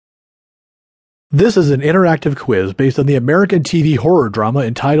This is an interactive quiz based on the American TV horror drama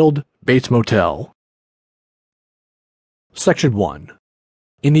entitled Bates Motel. Section 1.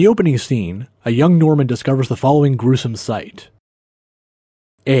 In the opening scene, a young Norman discovers the following gruesome sight.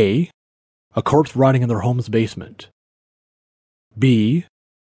 A. A corpse rotting in their home's basement. B.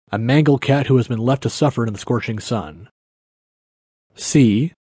 A mangled cat who has been left to suffer in the scorching sun.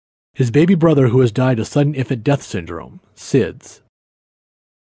 C. His baby brother who has died of sudden infant death syndrome, SIDS.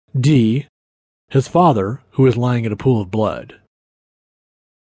 D. His father, who is lying in a pool of blood.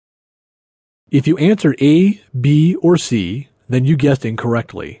 If you answered A, B, or C, then you guessed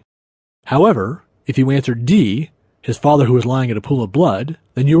incorrectly. However, if you answered D, his father who is lying in a pool of blood,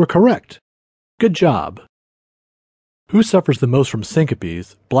 then you were correct. Good job. Who suffers the most from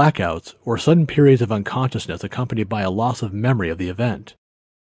syncopes, blackouts, or sudden periods of unconsciousness accompanied by a loss of memory of the event?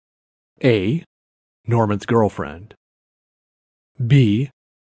 A. Norman's girlfriend. B.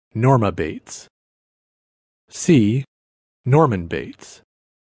 Norma Bates. C. Norman Bates.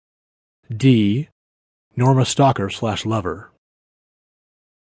 D. Norma stalker/lover.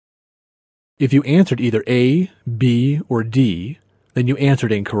 If you answered either A, B, or D, then you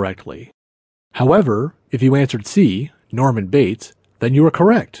answered incorrectly. However, if you answered C, Norman Bates, then you were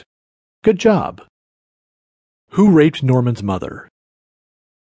correct. Good job. Who raped Norman's mother?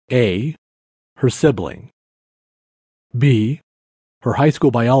 A. Her sibling. B. Her high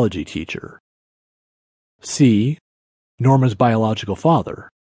school biology teacher. C. Norman's biological father.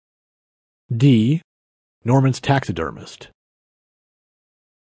 D. Norman's taxidermist.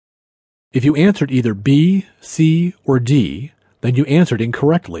 If you answered either B, C, or D, then you answered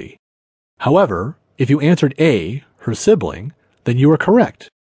incorrectly. However, if you answered A, her sibling, then you were correct.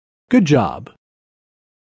 Good job.